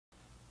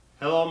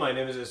Hello, my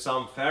name is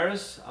Essam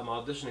Ferris. I'm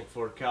auditioning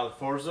for Khal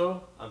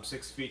Forzho. I'm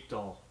 6 feet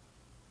tall.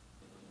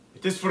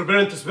 It is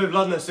forbidden to spill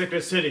blood in the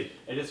sacred city.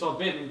 It is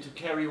forbidden to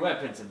carry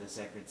weapons in the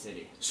sacred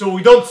city. So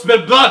we don't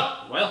spill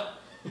blood! Well,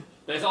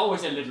 there's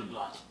always a little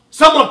blood.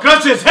 Someone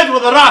crushed his head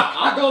with a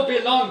rock! Ago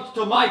belonged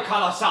to my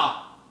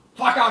Kalasa.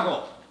 Fuck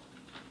Ago.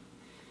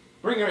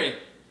 Bring her in.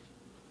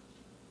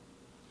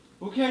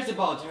 Who cares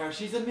about her?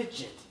 She's a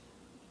midget.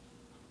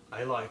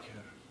 I like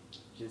her.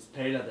 She's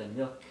paler than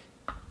milk.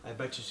 I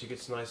bet you she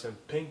gets nice and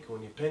pink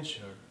when you pinch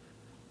her.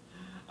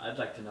 I'd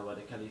like to know what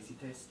a Khaleesi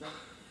tastes like.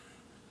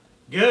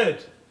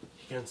 Good!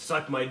 You can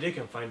suck my dick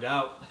and find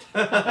out.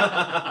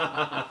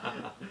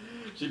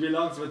 She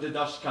belongs with the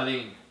Dash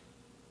Khaleen.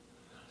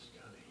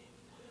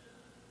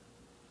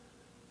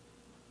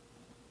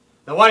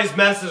 The wise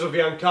masters of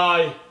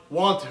Yankai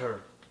want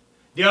her.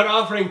 They are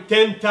offering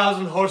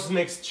 10,000 horses in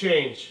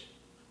exchange.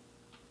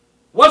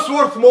 What's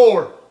worth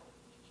more?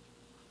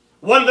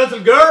 One little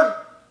girl?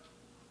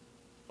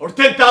 Or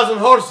 10,000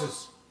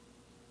 horses?